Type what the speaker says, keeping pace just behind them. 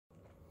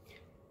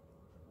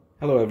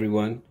Hello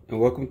everyone, and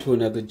welcome to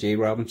another J.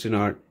 Robinson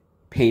Art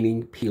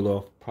painting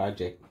peel-off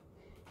project.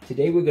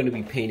 Today we're going to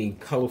be painting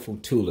colorful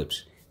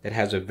tulips that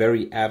has a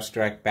very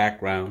abstract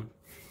background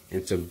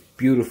and some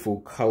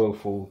beautiful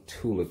colorful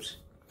tulips.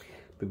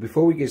 But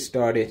before we get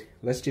started,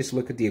 let's just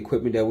look at the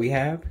equipment that we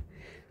have.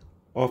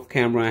 Off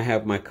camera I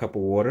have my cup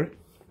of water.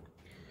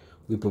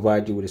 We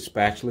provide you with a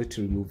spatula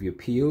to remove your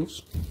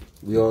peels.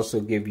 We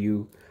also give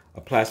you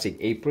a plastic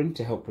apron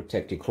to help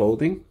protect your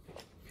clothing.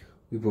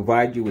 We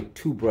provide you with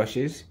 2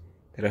 brushes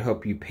that'll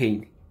help you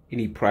paint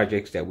any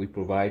projects that we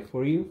provide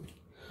for you.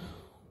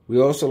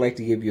 We also like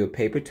to give you a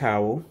paper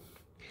towel,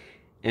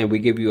 and we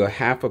give you a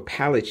half a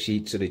palette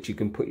sheet so that you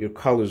can put your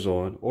colors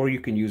on, or you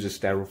can use a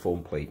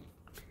styrofoam plate.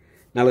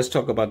 Now let's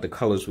talk about the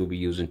colors we'll be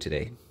using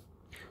today.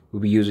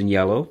 We'll be using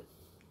yellow,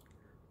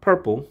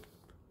 purple,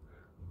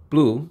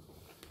 blue,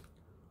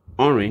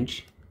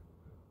 orange,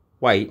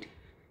 white,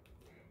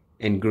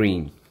 and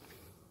green.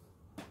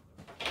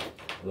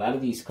 A lot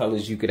of these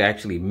colors you could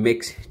actually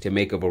mix to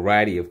make a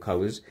variety of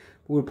colors,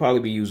 but we'll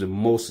probably be using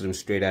most of them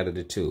straight out of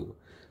the tube.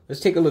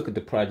 Let's take a look at the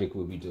project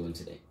we'll be doing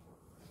today.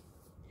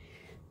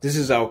 This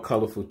is our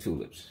colorful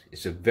tulips.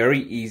 It's a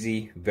very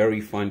easy, very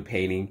fun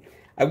painting.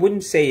 I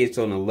wouldn't say it's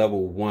on a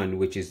level 1,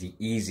 which is the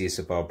easiest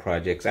of our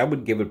projects. I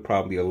would give it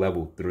probably a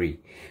level 3,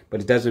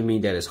 but it doesn't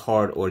mean that it's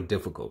hard or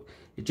difficult.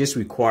 It just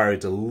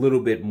requires a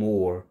little bit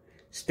more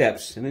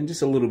steps and then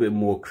just a little bit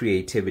more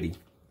creativity.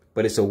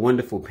 But it's a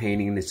wonderful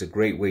painting and it's a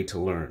great way to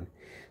learn.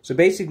 So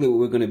basically what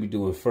we're going to be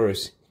doing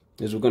first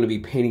is we're going to be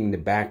painting the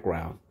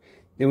background.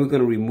 Then we're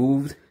going to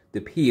remove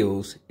the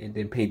peels and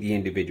then paint the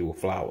individual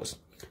flowers.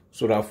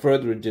 So without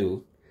further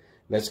ado,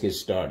 let's get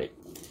started.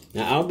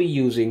 Now I'll be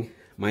using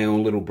my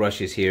own little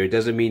brushes here. It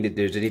doesn't mean that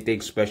there's anything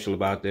special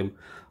about them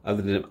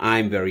other than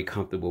I'm very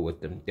comfortable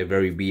with them. They're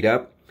very beat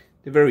up,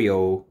 they're very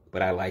old,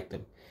 but I like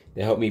them.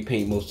 They help me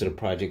paint most of the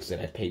projects that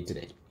I paint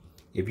today.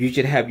 If you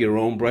should have your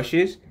own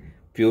brushes,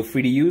 feel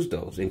free to use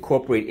those.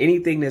 Incorporate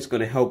anything that's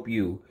going to help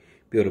you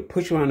be able to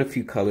push around a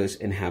few colors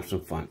and have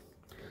some fun.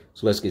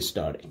 So let's get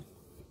started.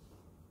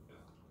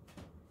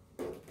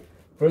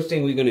 First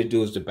thing we're going to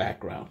do is the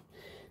background.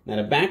 Now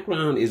the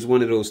background is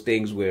one of those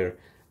things where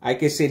I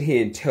can sit here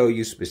and tell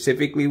you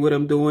specifically what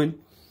I'm doing,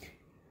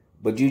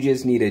 but you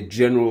just need a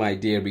general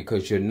idea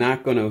because you're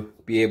not going to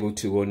be able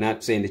to, or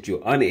not saying that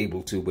you're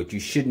unable to, but you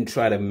shouldn't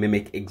try to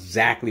mimic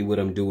exactly what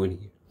I'm doing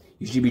here.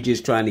 You should be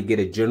just trying to get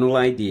a general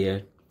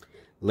idea,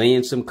 lay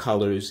in some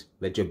colors,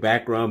 let your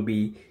background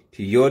be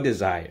to your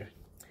desire.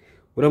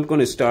 What I'm going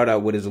to start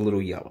out with is a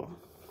little yellow.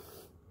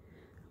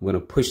 I'm going to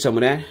push some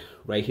of that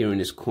right here in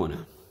this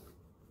corner.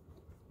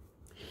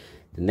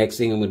 The next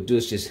thing I'm going to do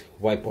is just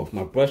wipe off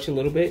my brush a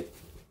little bit.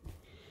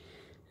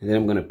 And then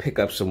I'm going to pick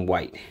up some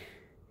white.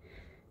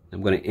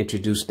 I'm going to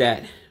introduce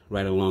that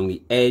right along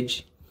the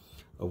edge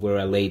of where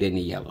I laid in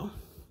the yellow.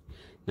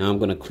 Now I'm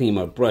going to clean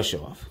my brush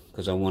off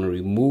because I want to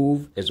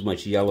remove as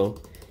much yellow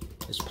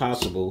as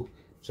possible,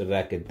 so that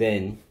I could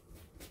then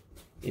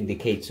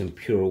indicate some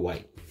pure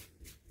white.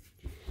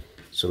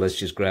 So let's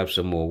just grab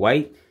some more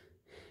white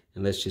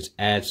and let's just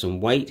add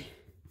some white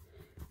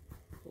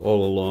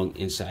all along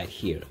inside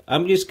here.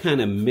 I'm just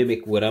kind of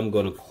mimic what I'm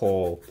going to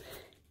call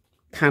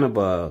kind of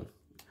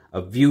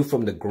a view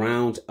from the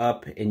ground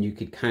up, and you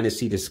could kind of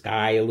see the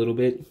sky a little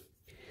bit.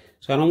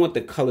 So I don't want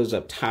the colors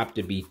up top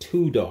to be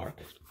too dark.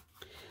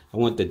 I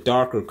want the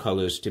darker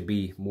colors to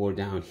be more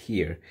down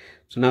here.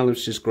 So now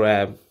let's just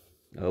grab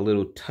a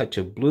little touch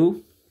of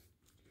blue,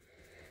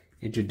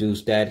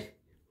 introduce that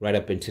right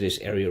up into this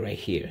area right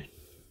here.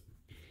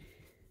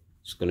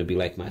 It's going to be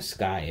like my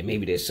sky, and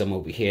maybe there's some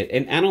over here.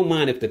 And I don't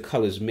mind if the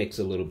colors mix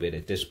a little bit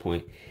at this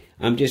point.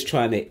 I'm just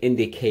trying to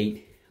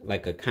indicate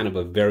like a kind of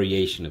a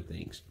variation of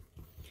things.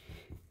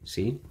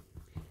 See?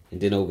 And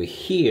then over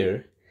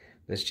here,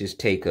 let's just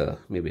take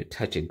maybe a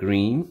touch of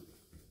green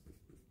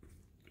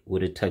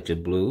with a touch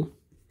of blue.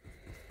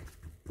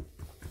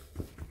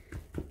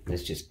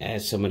 Let's just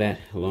add some of that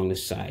along the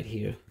side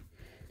here.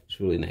 It's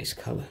a really nice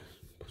color.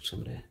 Put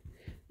some of that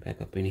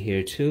back up in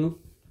here too.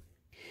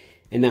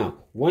 And now,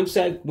 once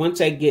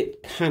I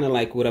get kind of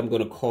like what I'm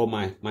going to call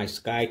my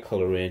sky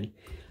color in,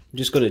 I'm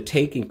just going to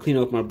take and clean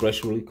off my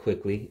brush really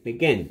quickly. And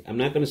again, I'm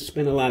not going to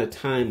spend a lot of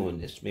time on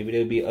this. Maybe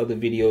there'll be other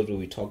videos where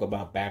we talk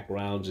about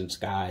backgrounds and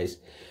skies.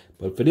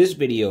 But for this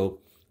video,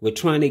 we're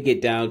trying to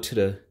get down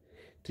to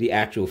the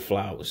actual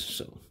flowers.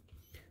 So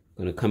I'm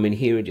going to come in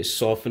here and just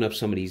soften up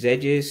some of these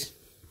edges.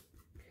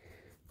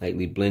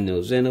 Lightly blend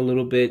those in a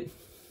little bit,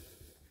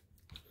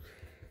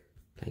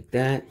 like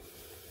that.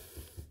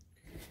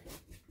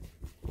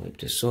 Wipe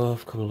this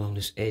off, come along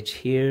this edge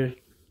here.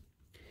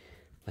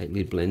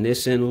 Lightly blend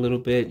this in a little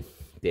bit.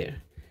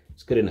 There,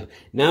 it's good enough.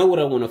 Now what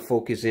I want to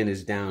focus in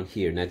is down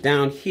here. Now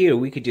down here,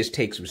 we could just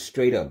take some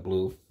straight up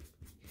blue,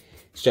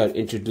 start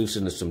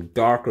introducing some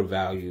darker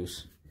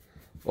values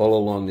all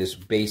along this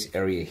base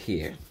area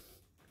here.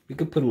 We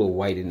could put a little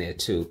white in there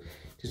too,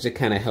 just to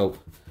kind of help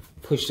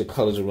push the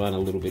colors around a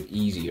little bit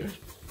easier.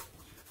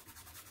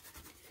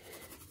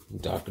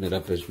 Darken it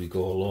up as we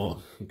go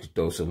along. You could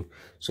throw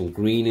some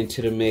green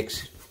into the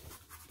mix.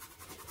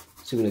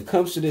 So when it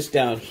comes to this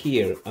down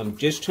here, I'm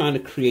just trying to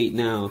create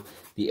now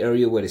the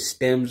area where the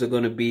stems are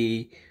going to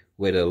be,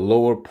 where the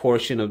lower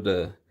portion of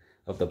the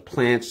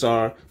plants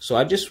are. So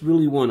I just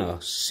really want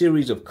a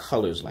series of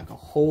colors, like a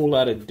whole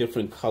lot of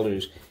different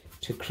colors,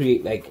 to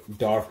create like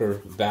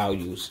darker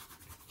values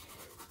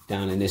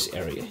down in this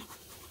area. I'm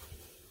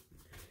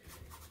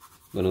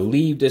going to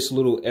leave this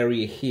little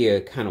area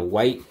here kind of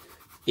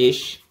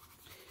white-ish,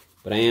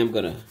 but I am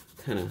going to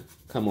kind of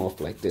come off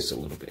like this a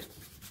little bit.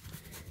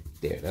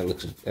 There,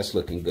 that's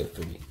looking good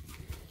for me.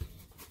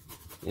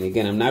 And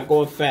again, I'm not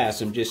going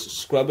fast. I'm just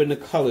scrubbing the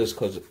colors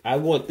because I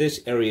want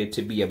this area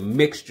to be a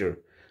mixture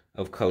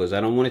of colors.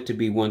 I don't want it to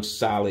be one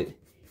solid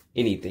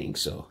anything.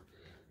 So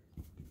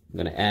I'm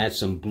going to add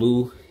some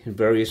blue in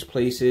various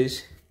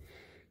places.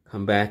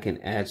 Come back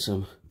and add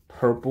some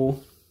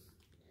purple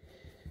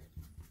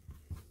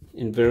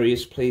in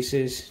various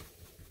places.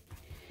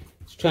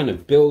 Just trying to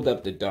build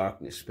up the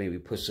darkness. Maybe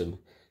put some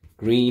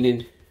green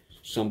in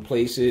some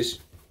places.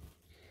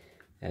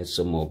 Add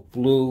some more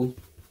blue.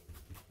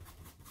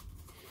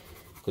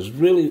 Because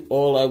really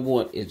all I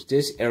want is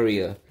this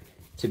area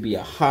to be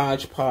a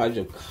hodgepodge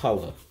of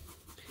color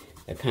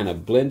that kind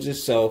of blends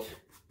itself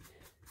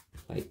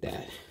like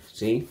that.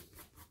 See?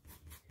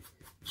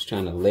 Just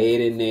trying to lay it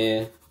in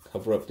there,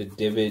 cover up the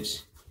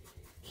divots,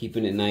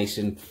 keeping it nice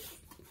and,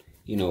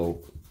 you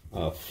know,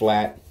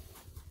 flat.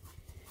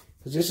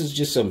 Because this is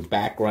just some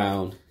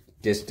background,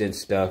 distant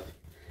stuff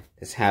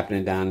that's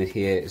happening down in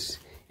here. It's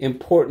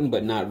important,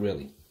 but not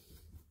really.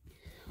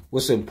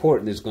 What's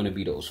important is going to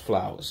be those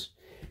flowers.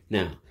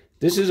 Now,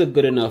 this is a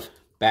good enough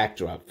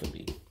backdrop for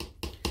me.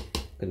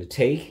 I'm going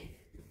to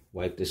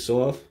wipe this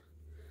off,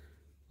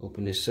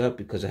 open this up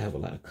because I have a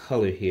lot of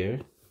color here.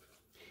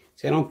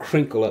 See, I don't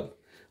crinkle up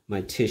my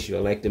tissue.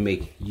 I like to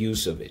make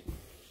use of it.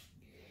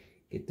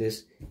 Get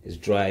this as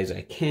dry as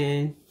I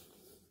can.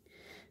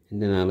 And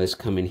then now let's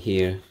come in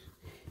here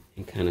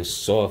and kind of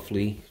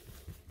softly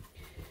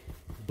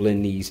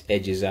blend these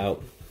edges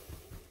out.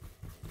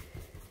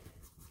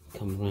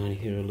 Come around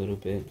here a little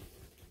bit.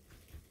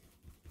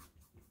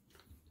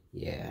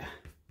 Yeah,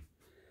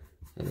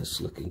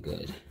 that's looking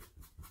good.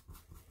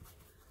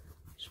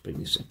 Let's bring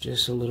this up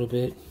just a little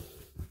bit.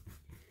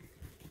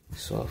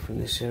 Soften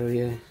this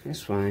area.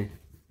 That's fine.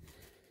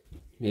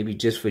 Maybe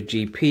just for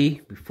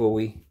GP, before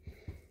we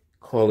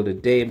call it a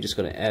day, I'm just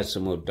going to add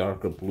some more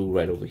darker blue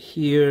right over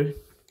here.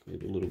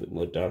 Maybe a little bit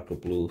more darker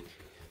blue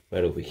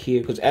right over here.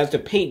 Because as the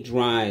paint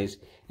dries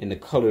and the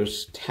color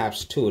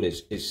taps to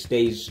it, it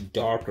stays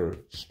darker,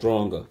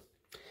 stronger.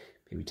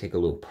 Maybe take a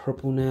little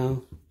purple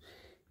now.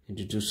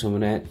 Introduce some of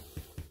that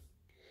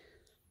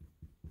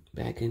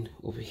back in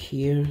over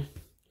here.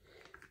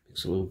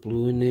 Mix a little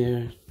blue in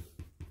there.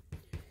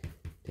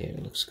 There,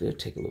 that looks good.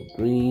 Take a little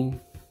green.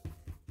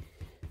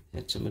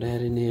 Add some of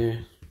that in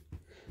there.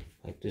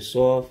 Wipe this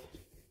off.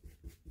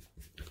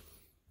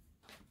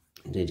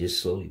 And then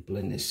just slowly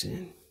blend this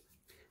in.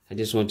 I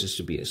just want this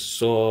to be a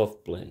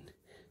soft blend.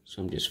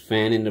 So I'm just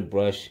fanning the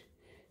brush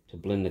to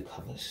blend the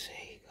colors.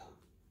 There you go.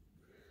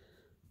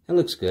 That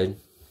looks good.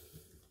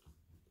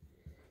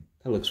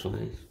 That looks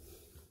fine.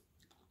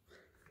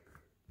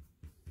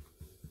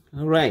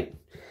 All right.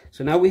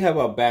 So now we have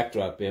our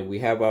backdrop in. We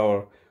have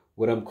our,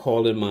 what I'm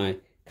calling my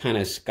kind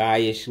of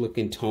skyish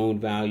looking tone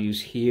values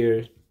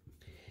here.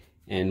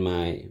 And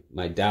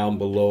my down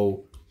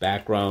below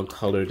background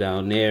color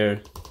down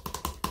there.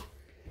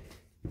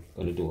 I'm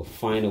going to do a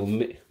final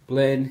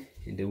blend.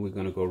 And then we're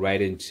going to go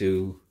right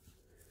into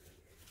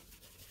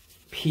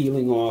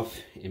peeling off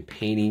and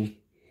painting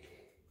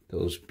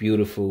those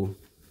beautiful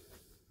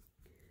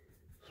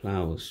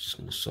flowers. Just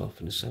going to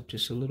soften this up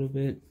just a little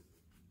bit.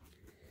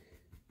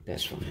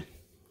 That's fine.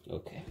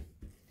 Okay.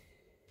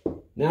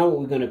 Now what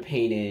we're going to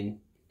paint in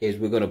is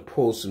we're going to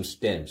pull some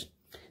stems.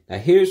 Now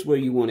here's where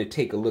you want to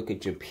take a look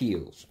at your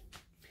peels.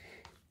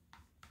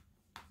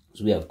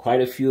 So we have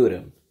quite a few of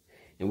them.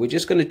 And we're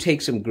just going to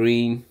take some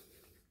green.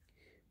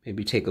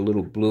 Maybe take a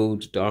little blue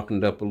to darken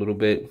it up a little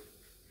bit.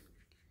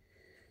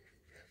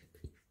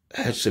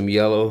 Add some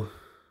yellow.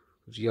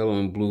 Yellow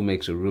and blue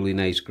makes a really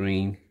nice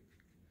green.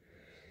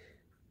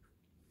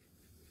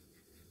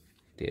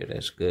 There,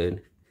 that's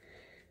good.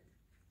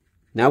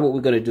 Now what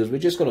we're going to do is we're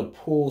just going to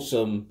pull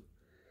some,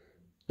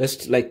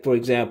 let's, like for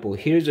example,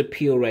 here's a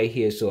peel right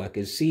here, so I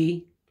can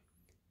see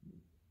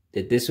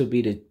that this will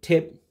be the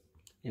tip,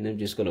 and I'm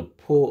just going to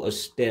pull a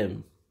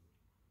stem.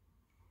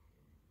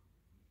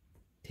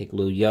 Take a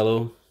little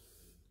yellow,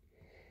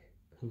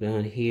 come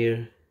down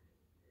here,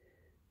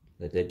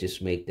 let that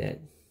just make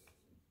that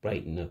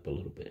brighten up a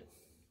little bit.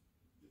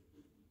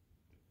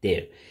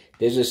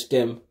 There's a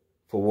stem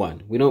for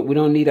one. We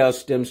don't need our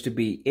stems to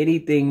be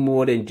anything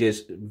more than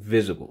just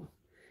visible.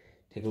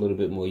 Take a little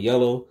bit more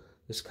yellow.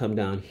 Let's come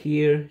down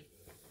here.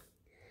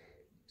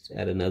 Let's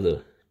add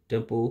another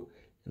dimple.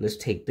 And let's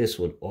take this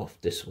one off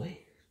this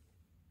way.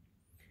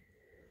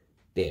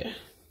 There.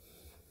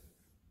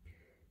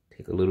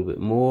 Take a little bit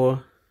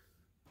more.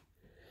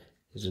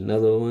 There's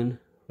another one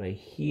right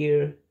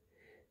here.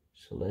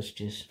 So let's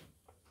just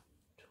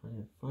try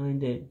and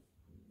find it.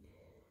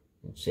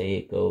 And say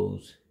it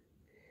goes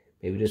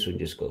Maybe this one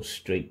just goes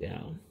straight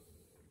down,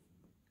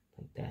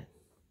 like that.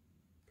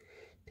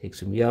 Take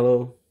some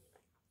yellow.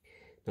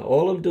 Now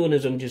all I'm doing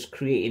is I'm just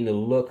creating the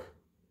look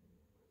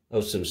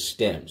of some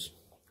stems.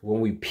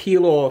 When we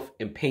peel off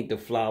and paint the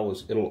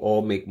flowers, it'll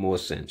all make more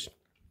sense.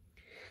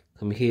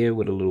 Come here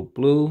with a little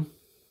blue.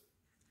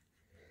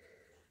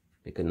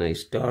 Make a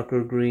nice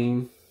darker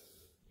green.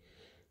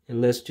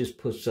 And let's just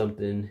put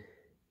something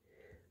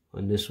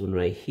on this one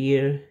right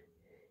here.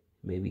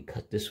 Maybe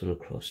cut this one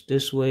across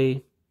this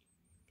way.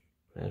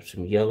 Grab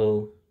some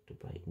yellow to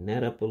brighten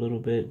that up a little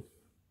bit.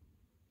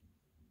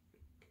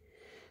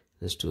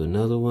 Let's do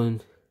another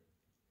one.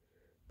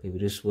 Maybe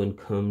this one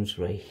comes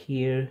right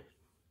here.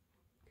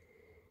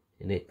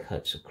 And it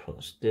cuts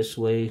across this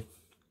way.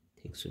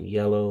 Take some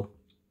yellow.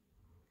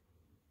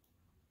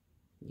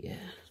 Yeah.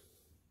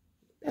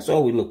 That's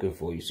all we're looking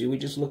for. You see, we're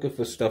just looking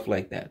for stuff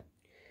like that.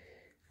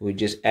 We're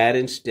just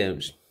adding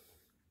stems.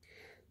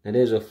 Now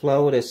there's a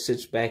flower that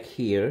sits back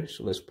here.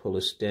 So let's pull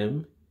a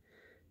stem.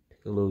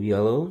 Take a little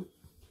yellow.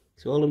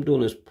 So all I'm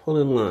doing is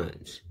pulling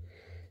lines.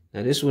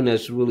 Now this one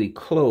that's really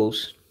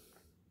close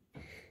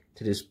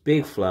to this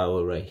big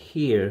flower right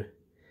here.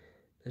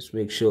 Let's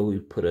make sure we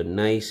put a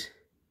nice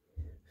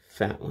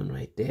fat one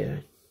right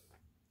there.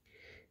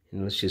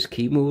 And let's just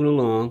keep moving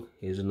along.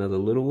 Here's another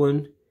little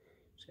one.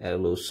 Let's add a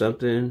little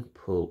something.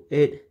 Pull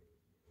it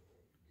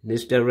in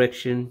this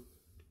direction.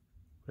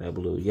 Grab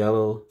a little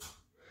yellow.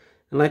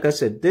 And like I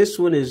said, this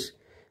one is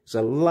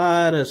a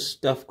lot of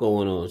stuff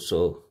going on.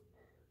 So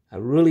I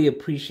really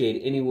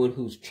appreciate anyone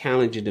who's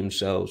challenging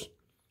themselves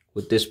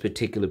with this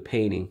particular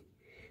painting.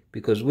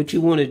 Because what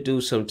you want to do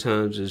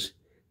sometimes is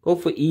go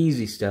for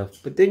easy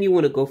stuff. But then you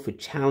want to go for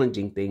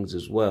challenging things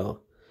as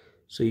well.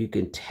 So you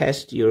can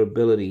test your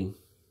ability.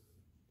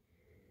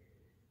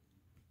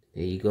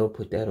 There you go.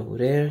 Put that over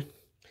there.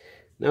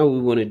 Now what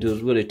we want to do is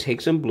we're going to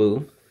take some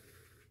blue.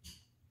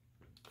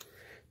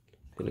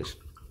 I'm going to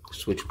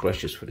switch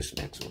brushes for this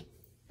next one.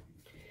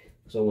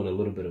 So I want a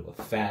little bit of a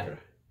fatter.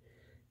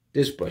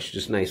 This brush,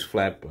 this nice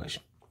flat brush.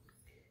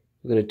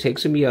 We're going to take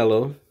some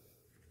yellow.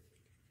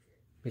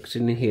 Mix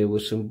it in here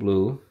with some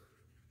blue.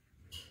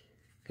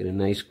 Get a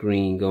nice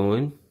green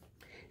going.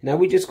 Now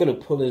we're just going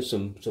to pull in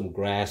some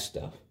grass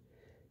stuff.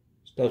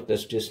 Stuff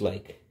that's just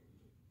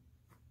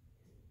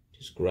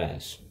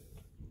grass.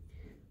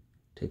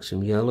 Take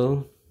some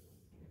yellow.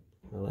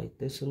 I like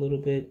this a little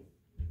bit.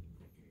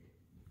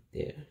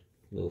 There.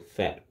 A little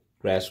fat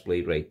grass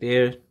blade right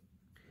there.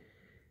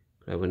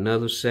 Grab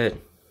another set.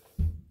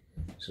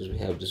 Since we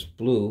have this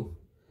blue,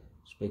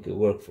 let's make it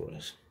work for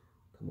us.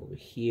 Come over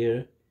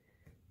here.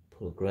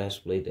 Pull a grass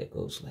blade that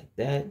goes like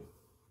that.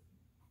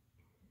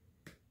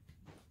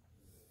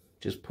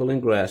 Just pulling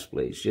grass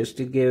blades just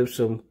to give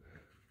some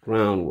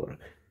groundwork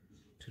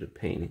to the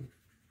painting.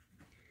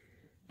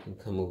 And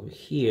come over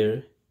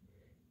here.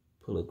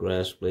 Pull a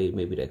grass blade,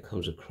 maybe that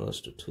comes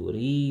across the two of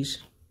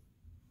these.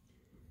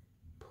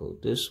 Pull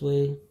this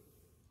way,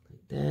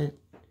 like that.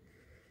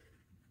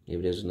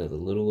 Maybe there's another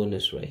little one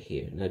that's right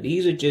here. Now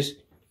these are just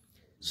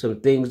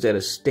some things that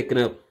are sticking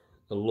up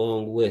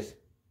along with.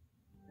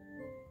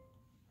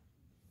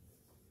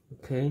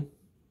 Okay, I'm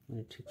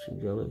gonna take some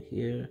yellow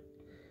here.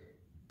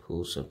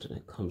 Pull something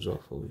that comes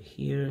off over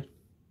here.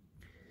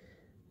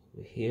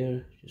 Over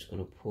here, just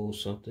gonna pull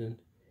something.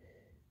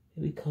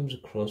 Maybe comes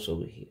across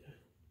over here.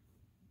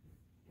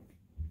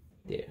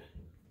 There.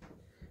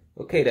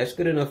 Okay, that's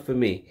good enough for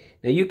me.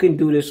 Now you can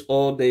do this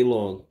all day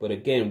long, but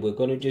again, we're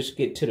gonna just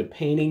get to the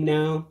painting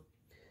now.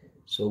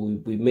 So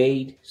we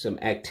made some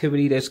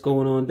activity that's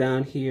going on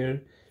down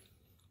here.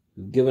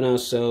 We've given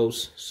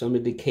ourselves some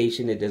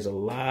indication that there's a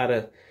lot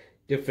of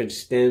different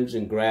stems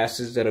and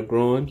grasses that are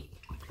growing.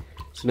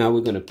 So now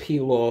we're gonna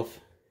peel off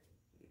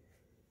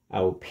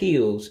our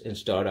peels and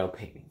start our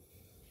painting.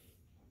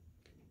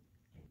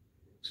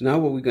 So now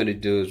what we're gonna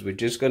do is we're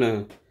just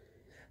gonna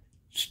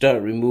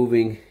start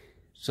removing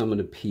some of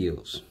the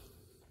peels.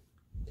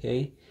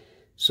 Okay,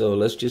 so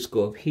let's just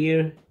go up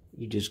here.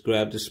 You just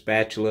grab the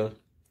spatula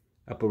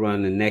up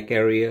around the neck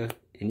area,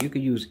 and you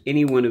can use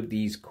any one of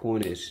these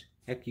corners.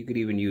 Heck, you could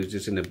even use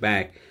this in the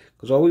back,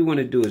 because all we want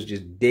to do is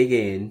just dig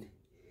in,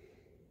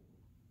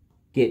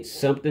 get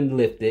something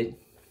lifted,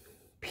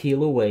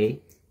 peel away,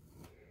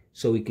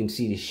 so we can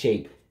see the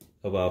shape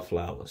of our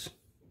flowers.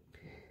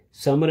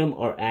 Some of them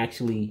are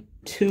actually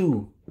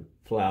two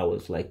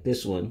flowers, like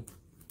this one,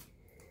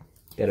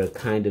 that are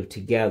kind of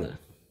together.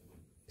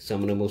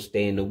 Some of them will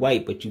stay in the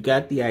white, but you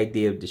got the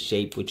idea of the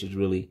shape, which is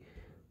really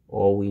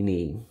all we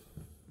need.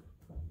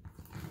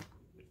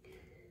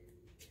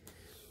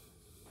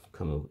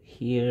 Come over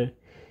here.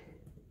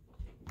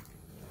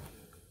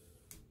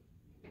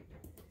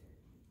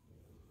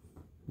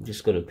 I'm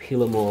just going to peel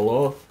them all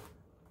off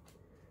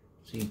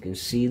so you can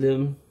see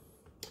them.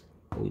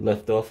 We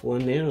left off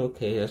one there.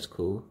 Okay, that's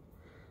cool.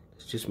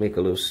 Let's just make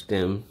a little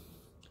stem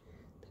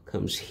that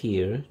comes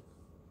here.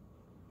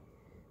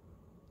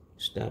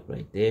 Stop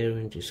right there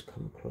and just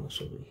come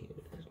across over here.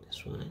 That's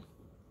fine.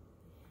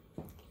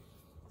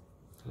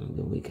 And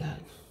then we got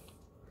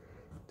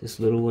this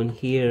little one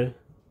here.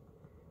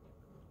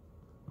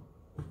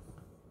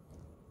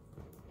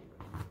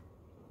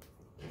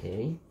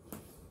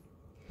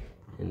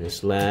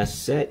 this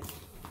last set.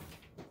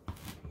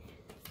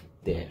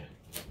 There.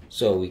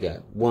 So we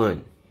got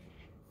 1.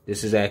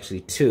 This is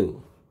actually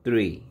 2,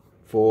 3,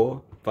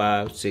 4,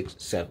 5, 6,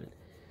 7.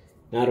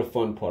 Now the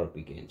fun part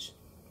begins.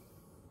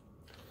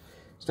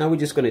 So now we're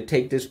just going to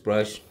take this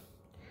brush, a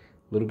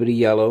little bit of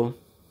yellow,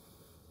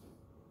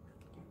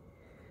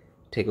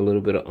 take a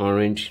little bit of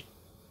orange,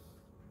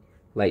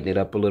 lighten it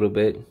up a little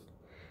bit.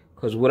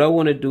 Because what I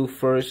want to do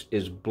first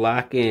is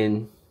block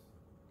in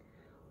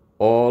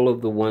all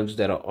of the ones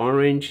that are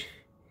orange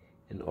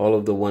and all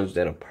of the ones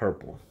that are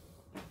purple.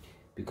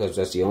 Because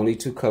that's the only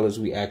 2 colors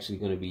we actually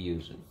going to be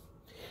using.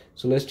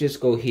 So let's just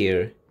go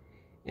here.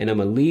 And I'm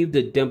going to leave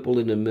the dimple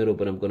in the middle,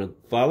 but I'm going to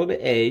follow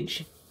the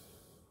edge.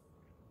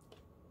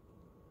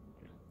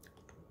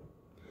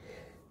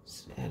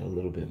 Let's add a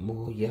little bit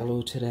more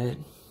yellow to that,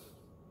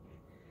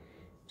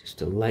 just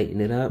to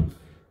lighten it up.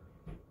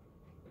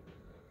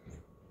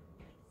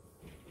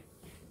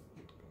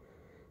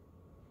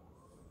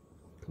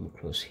 Come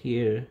across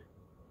here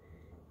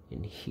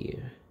and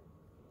here.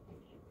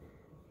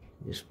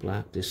 Just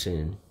block this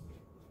in.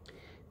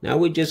 Now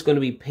we're just going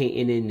to be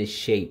painting in the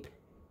shape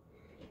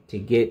to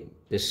get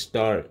the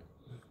start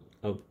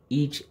of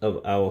each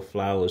of our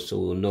flowers so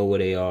we'll know where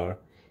they are,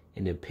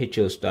 and the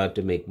picture will start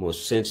to make more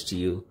sense to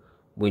you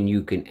when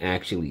you can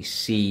actually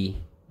see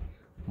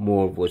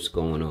more of what's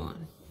going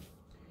on.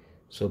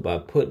 So by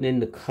putting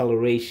in the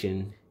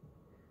coloration,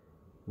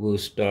 we'll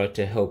start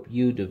to help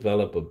you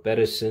develop a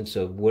better sense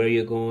of where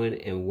you're going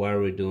and why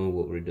we're doing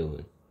what we're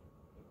doing.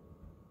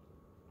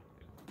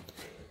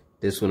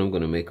 This one I'm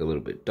going to make a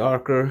little bit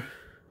darker.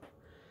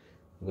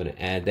 I'm going to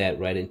add that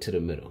right into the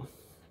middle.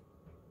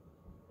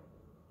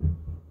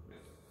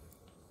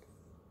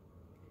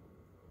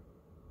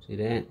 See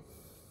that?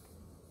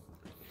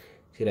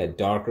 See that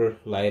darker,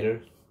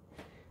 lighter?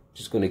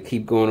 Just going to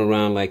keep going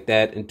around like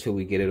that until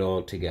we get it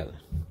all together.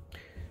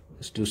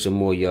 Let's do some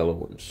more yellow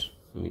ones.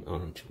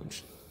 Orange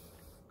ones.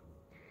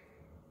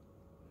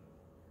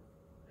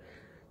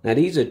 Now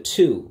these are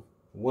 2.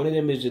 One of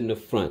them is in the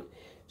front.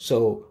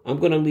 So I'm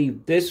going to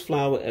leave this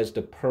flower as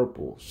the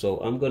purple. So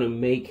I'm going to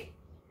make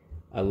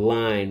a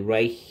line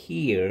right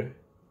here.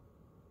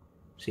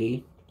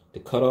 See? To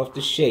cut off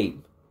the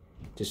shape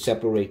to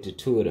separate the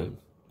 2 of them.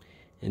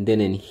 And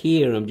then in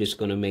here, I'm just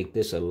going to make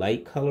this a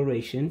light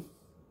coloration.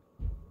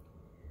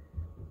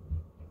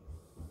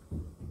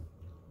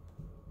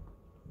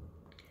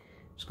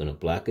 Just going to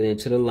block it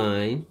into the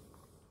line.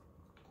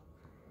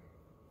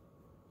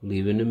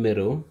 Leave in the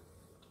middle.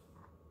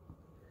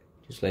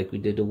 Just like we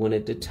did the one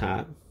at the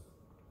top.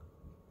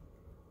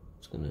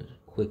 Just going to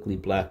quickly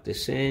block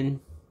this in.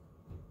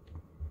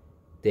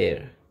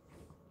 There.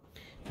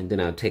 And then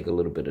I'll take a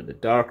little bit of the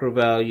darker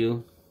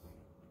value.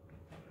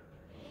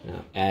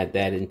 Now add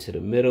that into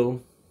the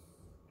middle.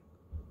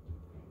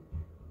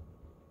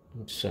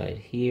 Inside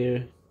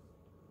here.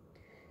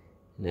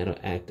 And that'll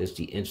act as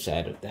the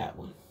inside of that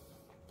one.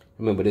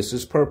 Remember, this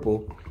is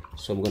purple,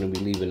 so I'm going to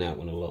be leaving that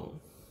one alone.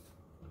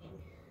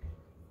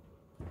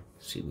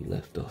 See, we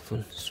left off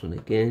on this one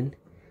again.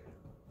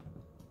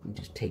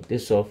 Just take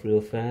this off real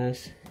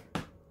fast.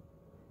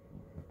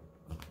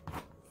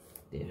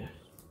 There.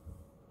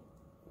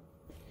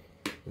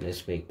 And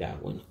let's make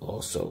that one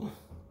also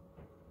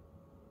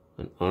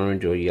an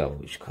orange or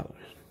yellowish color.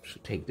 So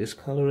take this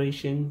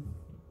coloration.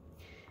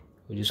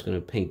 We're just going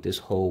to paint this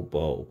whole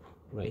bulb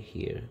right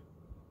here.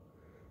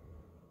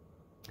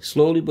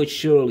 Slowly but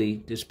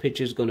surely, this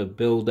picture is going to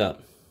build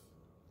up.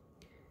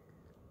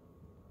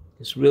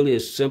 It's really a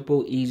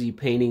simple, easy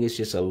painting. It's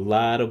just a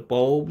lot of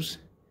bulbs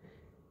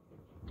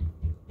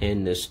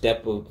and the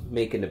step of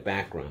making the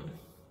background.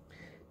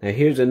 Now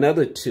here's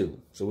another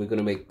 2. So we're going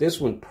to make this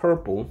one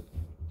purple.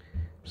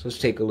 So let's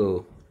take a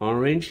little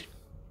orange,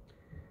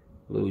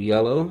 a little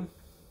yellow,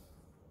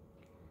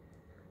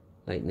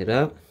 lighten it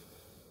up.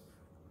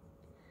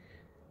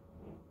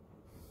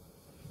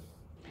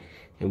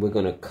 And we're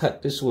going to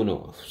cut this one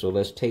off. So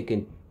let's take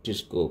and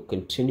just go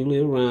continually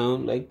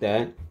around like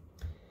that.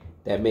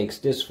 That makes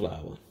this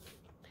flower.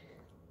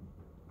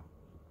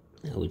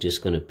 Now we're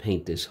just going to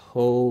paint this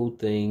whole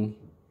thing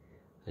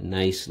a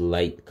nice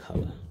light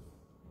color.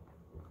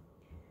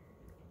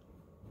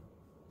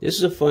 This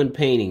is a fun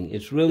painting.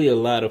 It's really a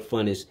lot of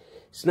fun. It's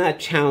not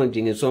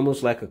challenging. It's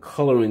almost like a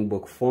coloring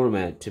book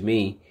format to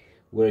me,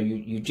 where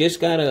you just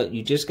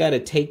gotta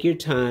take your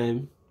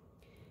time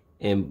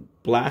and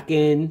block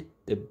in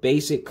the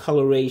basic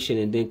coloration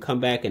and then come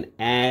back and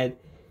add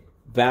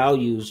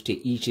values to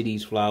each of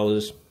these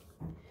flowers.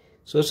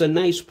 So it's a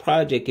nice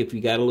project if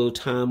you got a little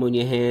time on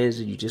your hands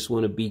and you just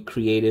want to be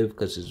creative,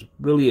 because it's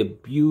really a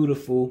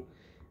beautiful,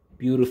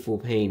 beautiful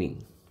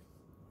painting.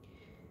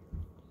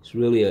 It's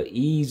really an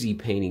easy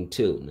painting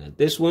too. Now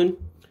this one,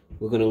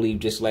 we're going to leave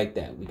just like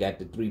that. We got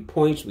the 3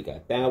 points. We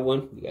got that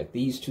one. We got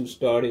these 2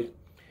 started.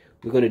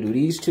 We're going to do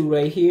these 2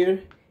 right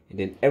here. And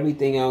then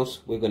everything else,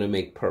 we're going to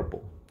make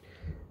purple.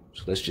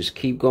 So let's just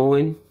keep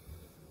going.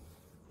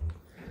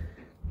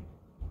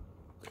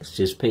 Let's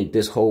just paint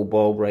this whole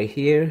bulb right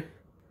here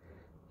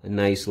a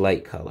nice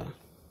light color.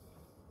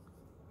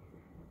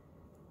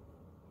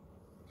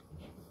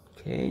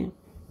 Okay.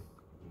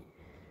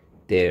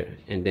 There.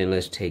 And then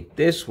let's take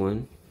this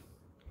one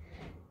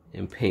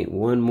and paint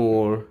one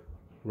more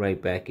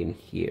right back in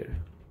here.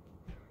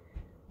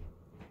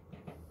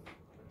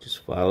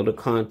 Just follow the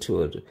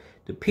contour.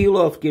 The peel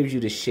off gives you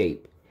the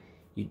shape.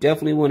 You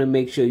definitely want to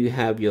make sure you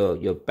have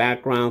your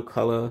background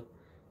color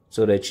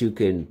so that you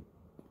can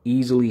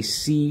easily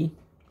see,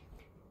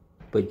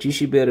 but you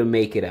should be able to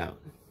make it out.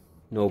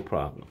 No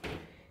problem.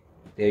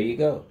 There you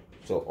go.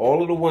 So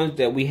all of the ones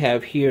that we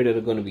have here that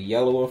are going to be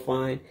yellow are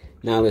fine.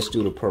 Now let's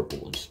do the purple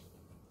ones.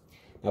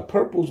 Now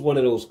purple is one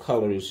of those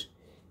colors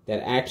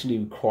that actually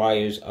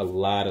requires a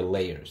lot of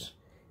layers.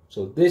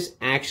 So this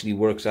actually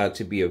works out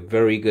to be a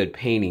very good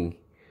painting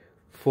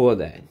for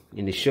that.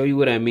 And to show you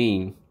what I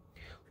mean,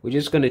 we're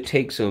just going to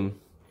take some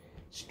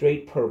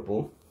straight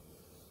purple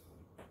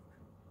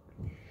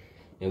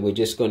and we're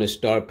just going to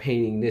start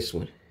painting this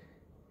one.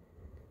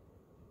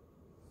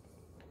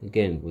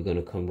 Again, we're going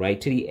to come right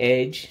to the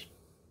edge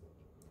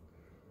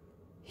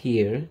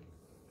here.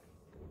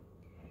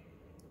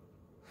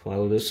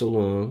 Follow this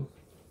along.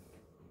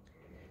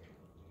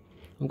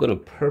 I'm going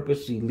to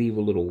purposely leave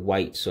a little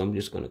white, so I'm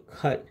just going to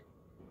cut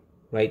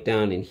right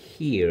down in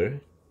here.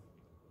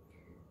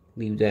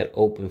 Leave that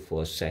open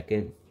for a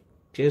second,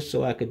 just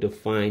so I could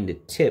define the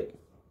tip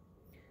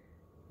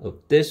of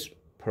this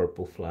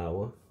purple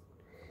flower.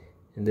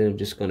 And then I'm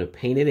just going to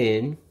paint it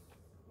in.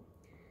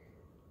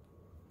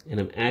 And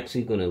I'm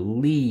actually going to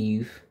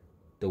leave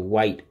the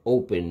white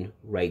open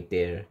right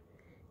there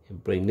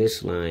and bring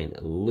this line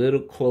a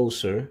little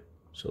closer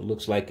so it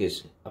looks like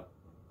it's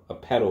a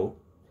petal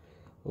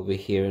over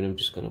here. And I'm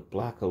just going to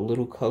block a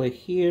little color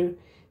here,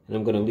 and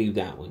I'm going to leave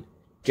that one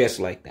just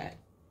like that.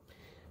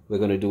 We're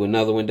going to do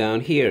another one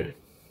down here.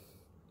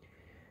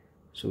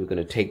 So we're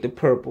going to take the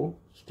purple,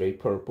 straight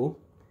purple.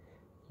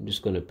 I'm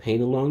just going to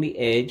paint along the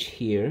edge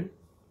here.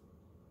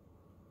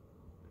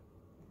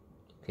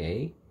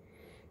 Okay.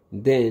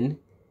 Then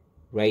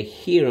right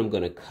here I'm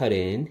going to cut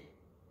in,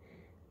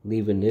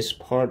 leaving this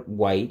part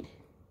white.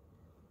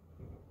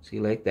 See,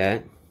 like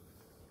that.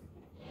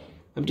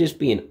 I'm just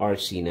being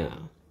artsy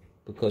now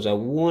because I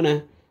want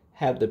to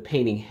have the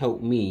painting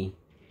help me.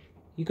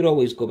 You could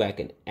always go back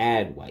and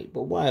add white,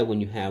 but why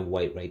when you have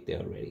white right there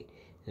already?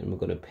 And I'm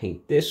going to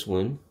paint this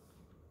one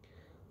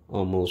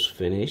almost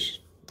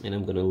finished, and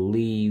I'm going to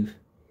leave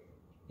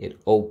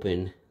it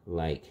open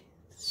like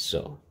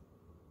so.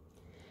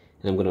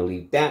 And I'm going to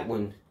leave that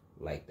one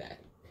like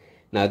that.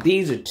 Now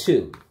these are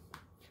two.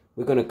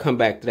 We're going to come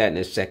back to that in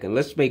a second.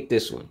 Let's make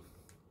this one.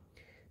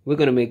 We're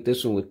going to make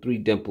this one with 3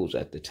 dimples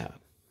at the top.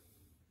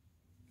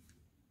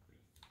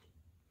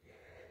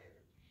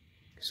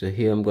 So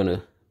here I'm going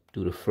to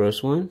do the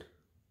first one.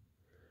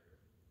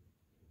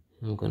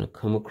 I'm going to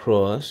come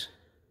across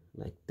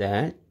like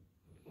that.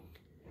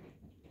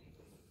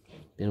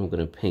 Then I'm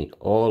going to paint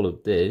all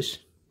of this.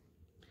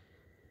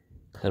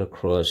 Cut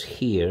across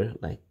here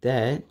like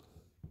that.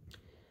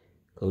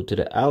 Go to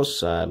the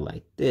outside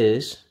like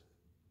this.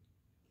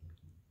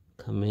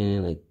 Come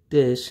in like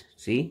this.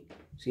 See?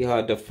 See how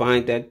I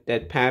defined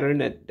that pattern,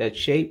 that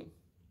shape?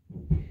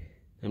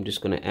 I'm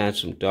just going to add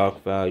some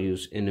dark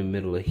values in the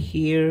middle of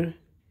here.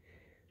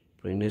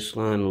 Bring this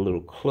line a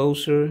little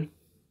closer.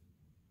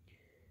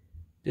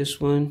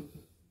 This one.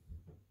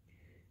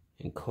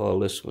 And call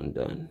this one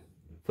done.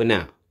 For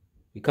now.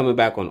 We're coming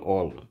back on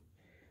all of them.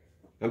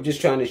 I'm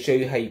just trying to show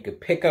you how you can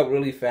pick up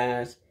really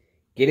fast.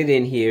 Get it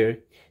in here.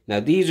 Now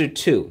these are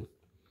 2.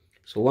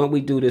 So why don't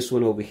we do this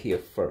one over here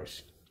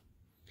first?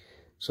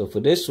 So for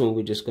this one,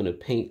 we're just going to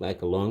paint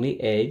like along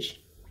the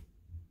edge.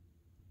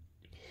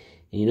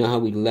 And you know how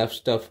we left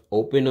stuff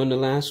open on the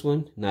last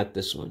one? Not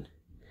this one.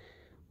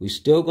 We're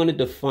still going to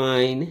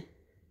define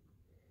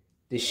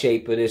the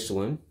shape of this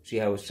one. See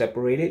how it's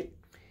separated?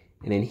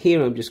 And then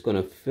here, I'm just going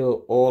to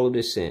fill all of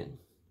this in.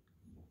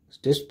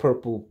 This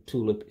purple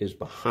tulip is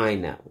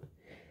behind that one.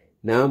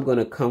 Now I'm going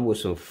to come with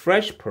some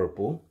fresh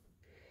purple.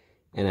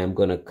 And I'm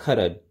going to cut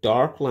a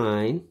dark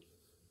line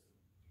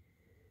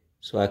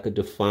so I could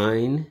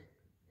define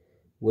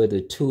where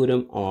the 2 of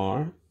them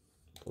are,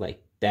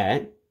 like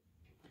that.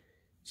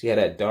 See how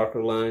that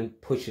darker line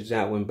pushes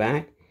that one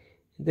back?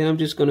 And then I'm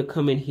just going to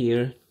come in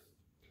here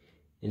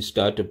and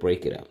start to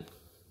break it up.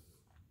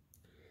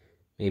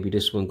 Maybe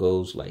this one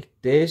goes like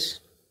this.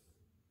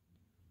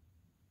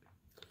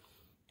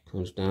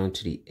 Comes down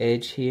to the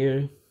edge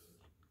here.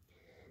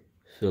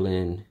 Fill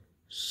in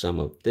some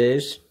of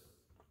this.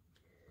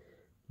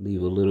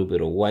 Leave a little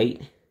bit of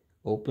white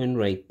open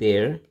right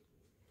there.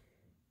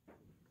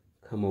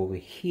 Come over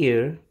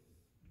here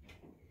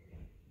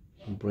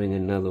and bring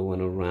another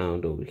one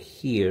around over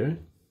here.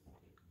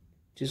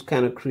 Just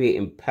kind of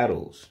creating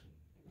petals.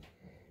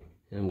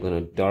 And I'm going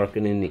to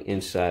darken in the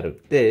inside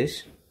of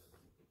this.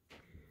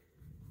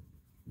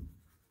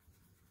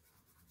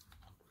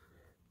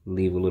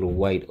 Leave a little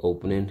white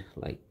opening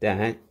like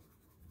that.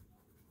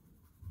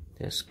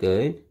 That's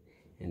good.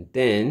 And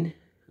then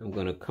I'm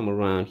going to come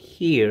around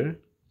here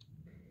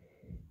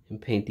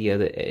and paint the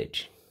other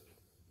edge.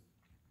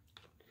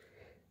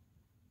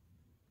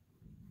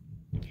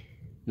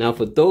 Now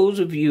for those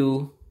of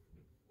you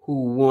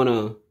who want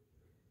to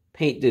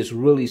paint this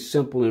really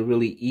simple and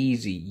really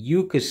easy,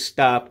 you could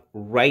stop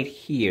right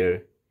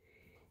here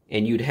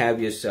and you'd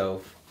have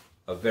yourself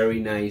a very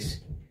nice,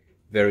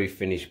 very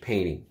finished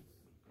painting.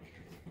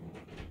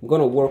 I'm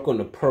going to work on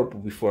the purple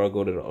before I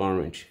go to the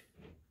orange.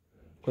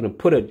 I'm going to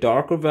put a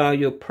darker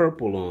value of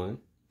purple on,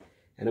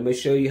 and I'm going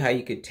to show you how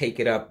you could take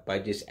it up by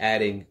just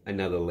adding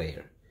another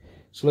layer.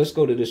 So let's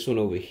go to this one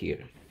over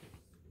here.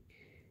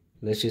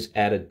 Let's just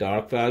add a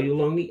dark value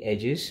along the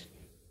edges.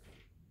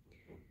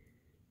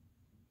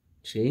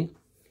 See?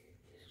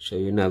 Show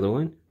you another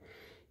one.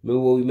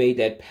 Remember where we made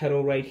that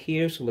petal right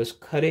here? So let's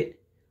cut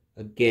it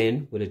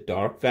again with a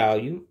dark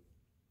value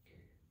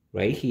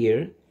right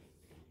here.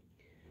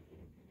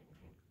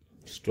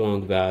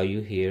 Strong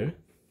value here.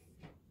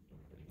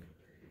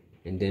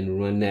 And then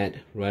run that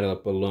right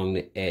up along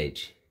the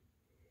edge.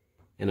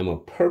 And I'm going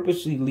to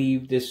purposely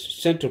leave this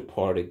center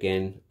part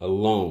again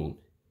alone.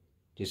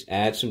 Just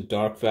add some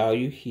dark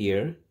value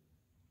here.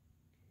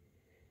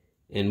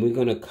 And we're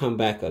going to come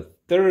back a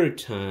third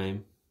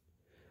time.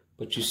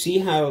 But you see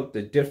how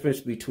the difference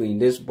between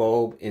this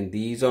bulb and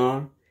these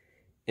are?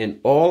 And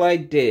all I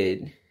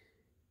did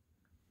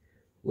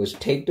was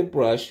take the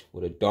brush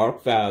with a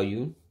dark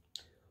value,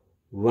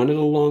 run it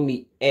along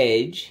the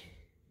edge,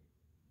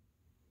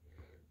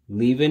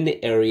 leaving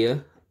the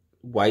area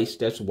white,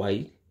 that's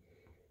white,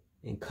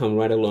 and come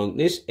right along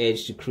this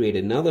edge to create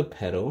another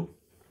petal.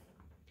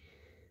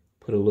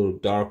 Put a little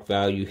dark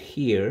value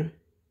here,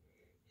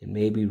 and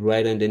maybe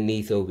right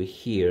underneath over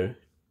here,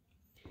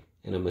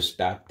 and I'm going to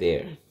stop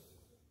there.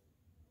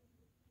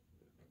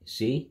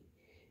 See?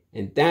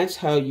 And that's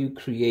how you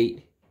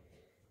create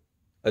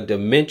a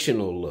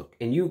dimensional look.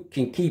 And you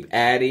can keep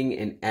adding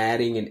and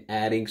adding and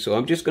adding. So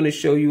I'm just going to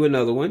show you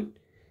another one.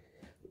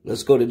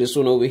 Let's go to this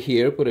one over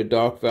here. Put a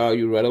dark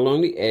value right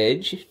along the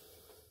edge.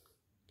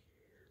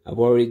 I've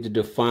already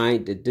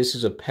defined that this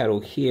is a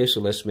petal here.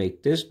 So let's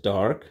make this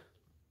dark.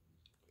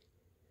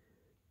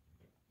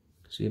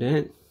 See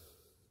that?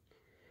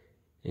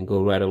 And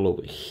go right all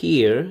over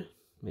here.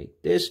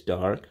 Make this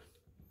dark.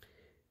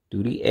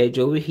 Do the edge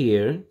over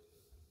here.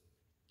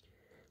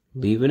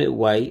 Leaving it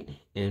white.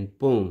 And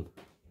boom.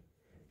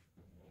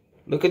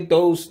 Look at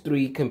those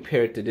three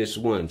compared to this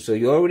one. So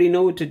you already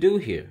know what to do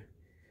here.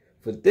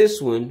 For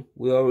this one,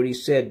 we already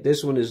said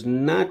this one is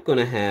not going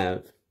to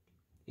have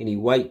any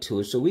white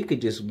to it. So we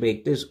could just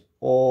make this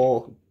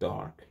all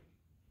dark.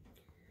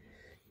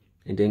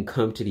 And then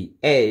come to the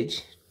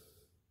edge.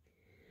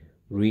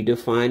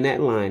 Redefine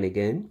that line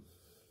again.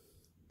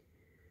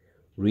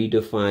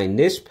 Redefine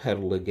this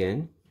petal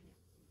again.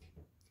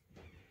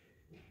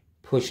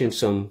 Pushing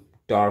some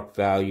dark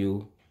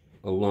value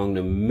along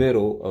the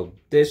middle of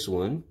this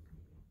one.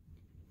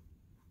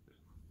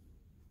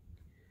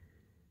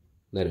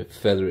 Let it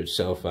feather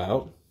itself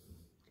out.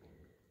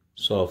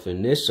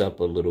 Soften this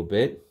up a little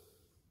bit.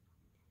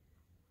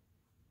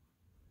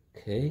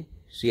 Okay,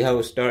 see how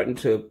it's starting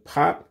to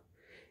pop?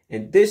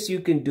 And this you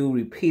can do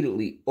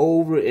repeatedly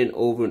over and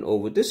over and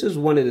over. This is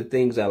one of the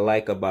things I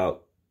like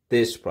about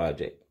this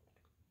project.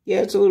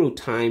 Yeah, it's a little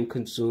time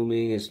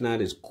consuming. It's not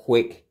as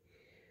quick.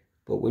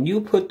 But when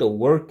you put the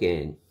work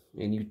in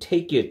and you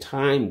take your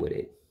time with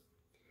it,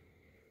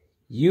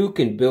 you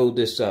can build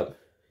this up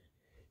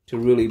to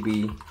really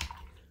be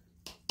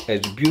as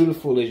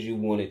beautiful as you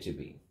want it to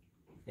be.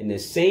 And the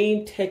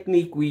same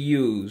technique we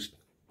used,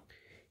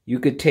 you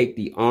could take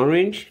the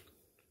orange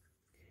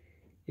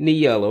and the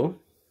yellow,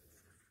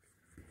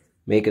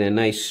 making a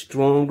nice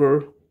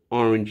stronger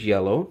orange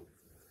yellow.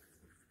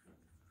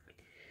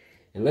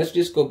 And let's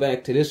just go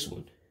back to this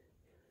one.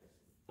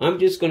 I'm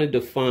just going to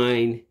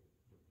define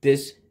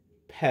this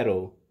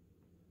petal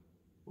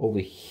over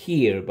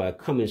here by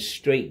coming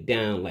straight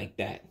down like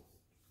that.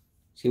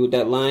 See what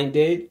that line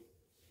did?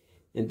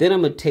 And then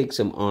I'm going to take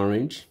some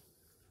orange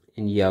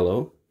and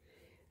yellow,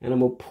 and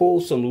I'm going to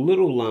pull some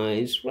little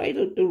lines right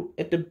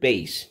at the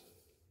base,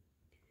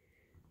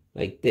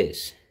 like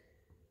this.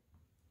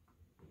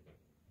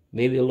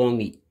 Maybe along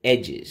the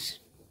edges.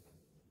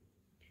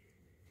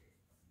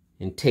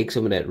 And take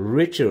some of that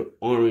richer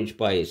orange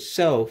by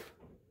itself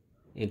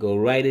and go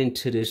right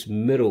into this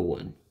middle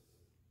one.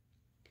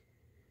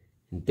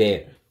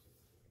 There.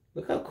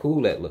 Look how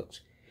cool that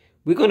looks.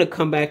 We're going to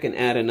come back and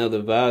add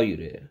another value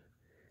there.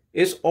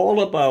 It's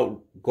all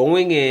about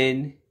going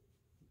in,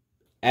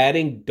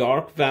 adding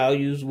dark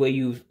values where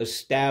you've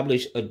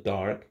established a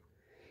dark.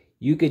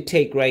 You could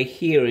take right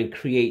here and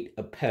create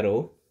a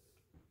petal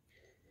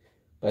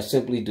by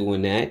simply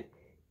doing that.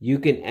 You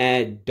can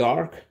add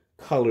dark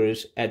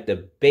colors at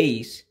the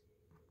base,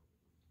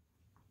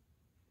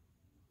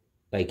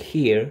 like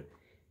here,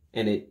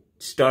 and it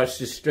starts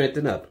to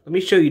strengthen up. Let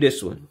me show you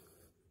this one.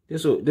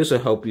 This will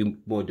help you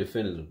more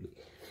definitively.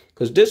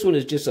 Because this one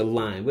is just a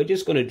line. We're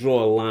just going to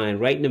draw a line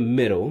right in the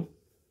middle.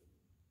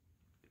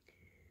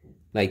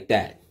 Like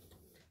that.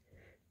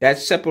 That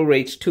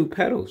separates two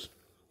petals.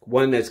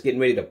 One that's getting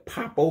ready to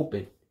pop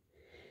open.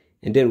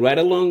 And then right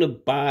along the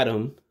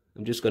bottom,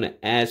 I'm just going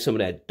to add some of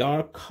that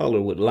dark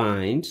color with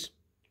lines.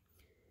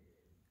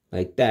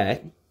 Like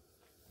that.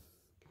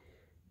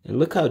 And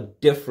look how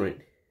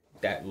different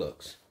that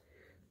looks.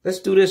 Let's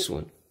do this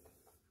one.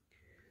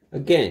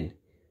 Again,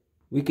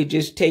 we could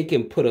just take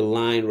and put a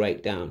line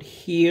right down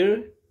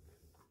here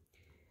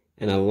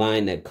and a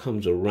line that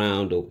comes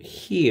around over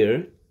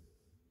here.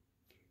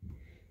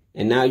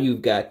 And now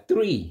you've got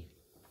 3.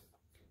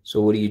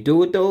 So what do you do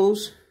with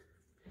those?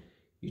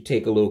 You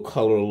take a little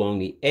color along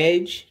the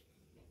edge.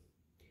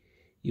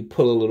 You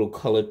pull a little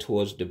color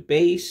towards the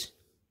base.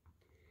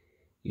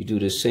 You do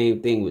the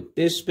same thing with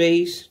this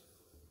base.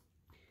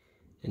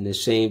 And the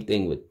same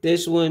thing with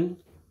this one.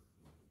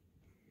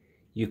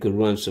 You could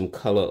run some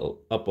color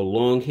up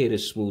along here to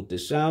smooth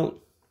this out.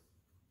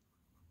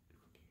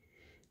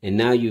 And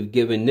now you've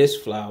given this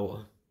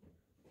flower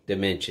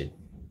dimension.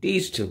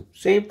 These two,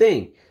 same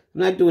thing.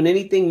 I'm not doing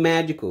anything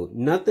magical.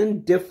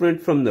 Nothing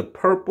different from the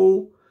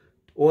purple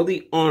or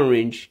the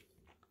orange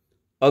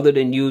other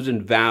than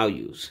using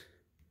values.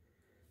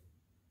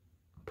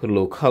 Put a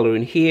little color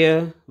in here,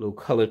 a little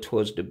color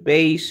towards the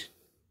base.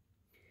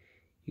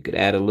 You could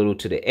add a little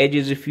to the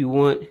edges if you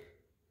want.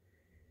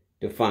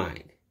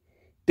 Define.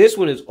 This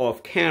one is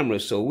off camera,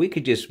 so we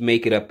could just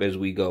make it up as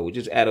we go. We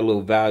just add a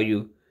little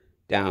value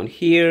down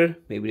here.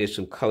 Maybe there's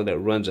some color that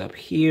runs up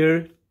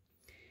here.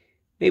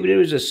 Maybe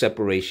there is a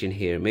separation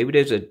here. Maybe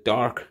there's a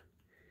dark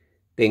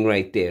thing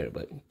right there,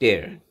 but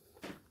there.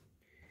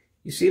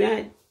 You see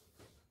that?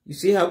 You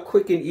see how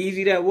quick and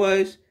easy that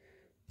was?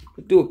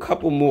 We'll do a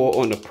couple more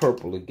on the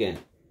purple again,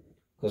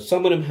 because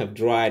some of them have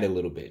dried a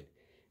little bit.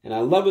 And I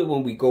love it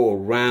when we go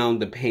around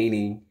the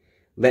painting,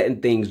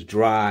 letting things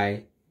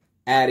dry,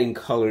 adding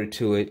color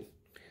to it.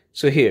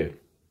 So here,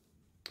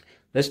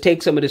 let's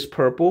take some of this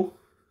purple,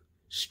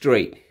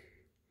 straight,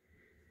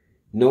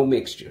 no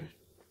mixture.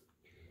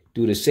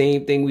 Do the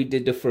same thing we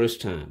did the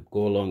first time.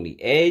 Go along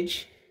the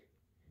edge.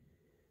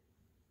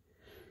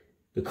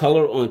 The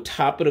color on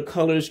top of the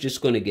color is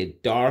just going to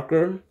get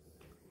darker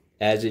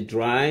as it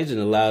dries and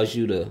allows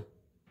you to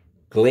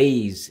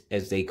glaze,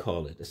 as they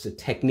call it. It's a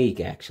technique,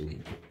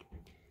 actually.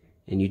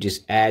 And you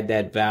just add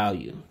that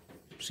value.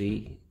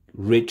 See?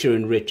 Richer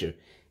and richer.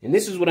 And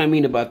this is what I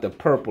mean about the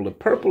purple. The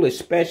purple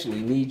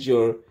especially needs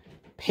your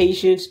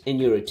patience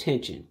and your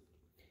attention,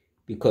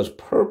 because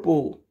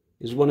purple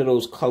is one of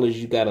those colors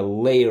you got to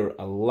layer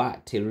a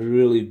lot to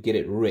really get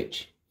it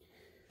rich.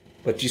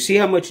 But you see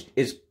how much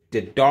is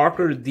the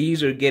darker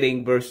these are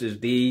getting versus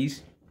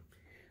these?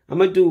 I'm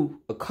going to do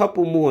a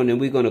couple more and then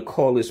we're going to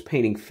call this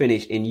painting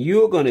finished. And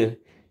you're going to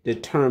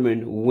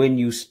determine when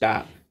you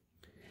stop.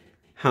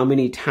 How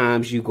many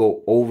times you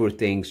go over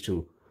things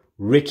to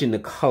richen the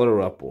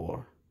color up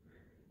or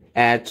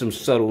add some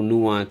subtle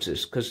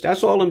nuances. Because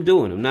that's all I'm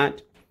doing. I'm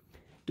not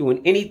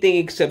doing anything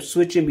except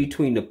switching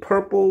between the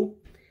purple,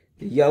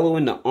 the yellow,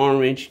 and the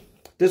orange.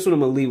 This one I'm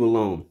going to leave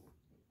alone.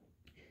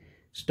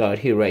 Start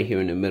here, right here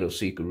in the middle,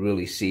 so you can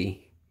really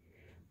see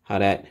how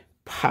that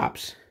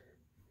pops.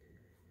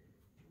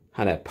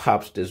 How that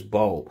pops this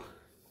bulb.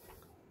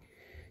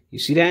 You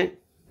see that?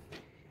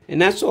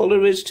 And that's all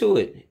there is to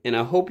it. And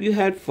I hope you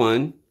had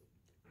fun.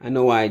 I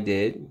know I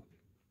did.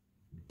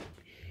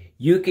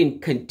 You can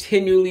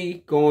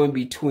continually go in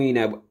between.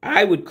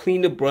 I would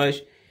clean the brush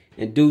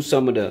and do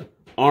some of the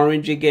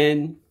orange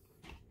again.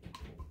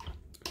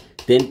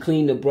 Then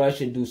clean the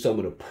brush and do some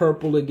of the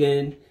purple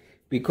again.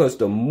 Because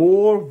the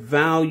more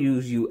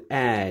values you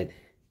add,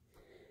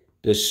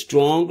 the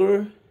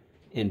stronger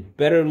and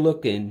better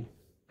looking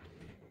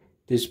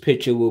this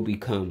picture will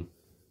become.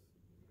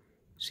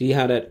 See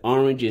how that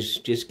orange is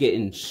just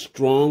getting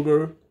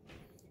stronger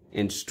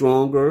and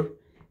stronger.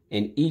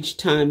 And each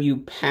time you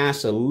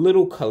pass a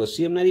little color,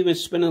 see, I'm not even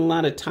spending a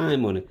lot of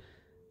time on it.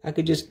 I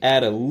could just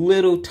add a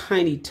little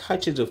tiny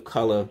touches of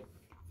color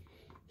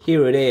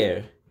here or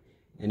there.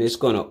 And it's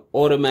going to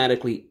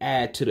automatically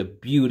add to the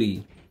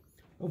beauty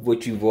of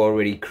what you've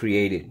already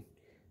created.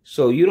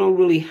 So you don't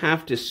really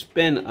have to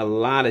spend a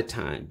lot of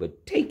time,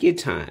 but take your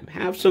time.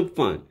 Have some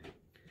fun.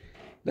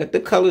 Let the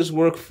colors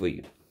work for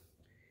you.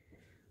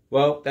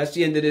 Well, that's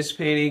the end of this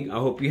painting. I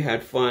hope you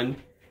had fun.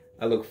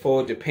 I look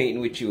forward to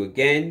painting with you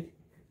again.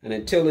 And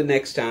until the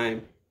next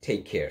time,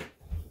 take care.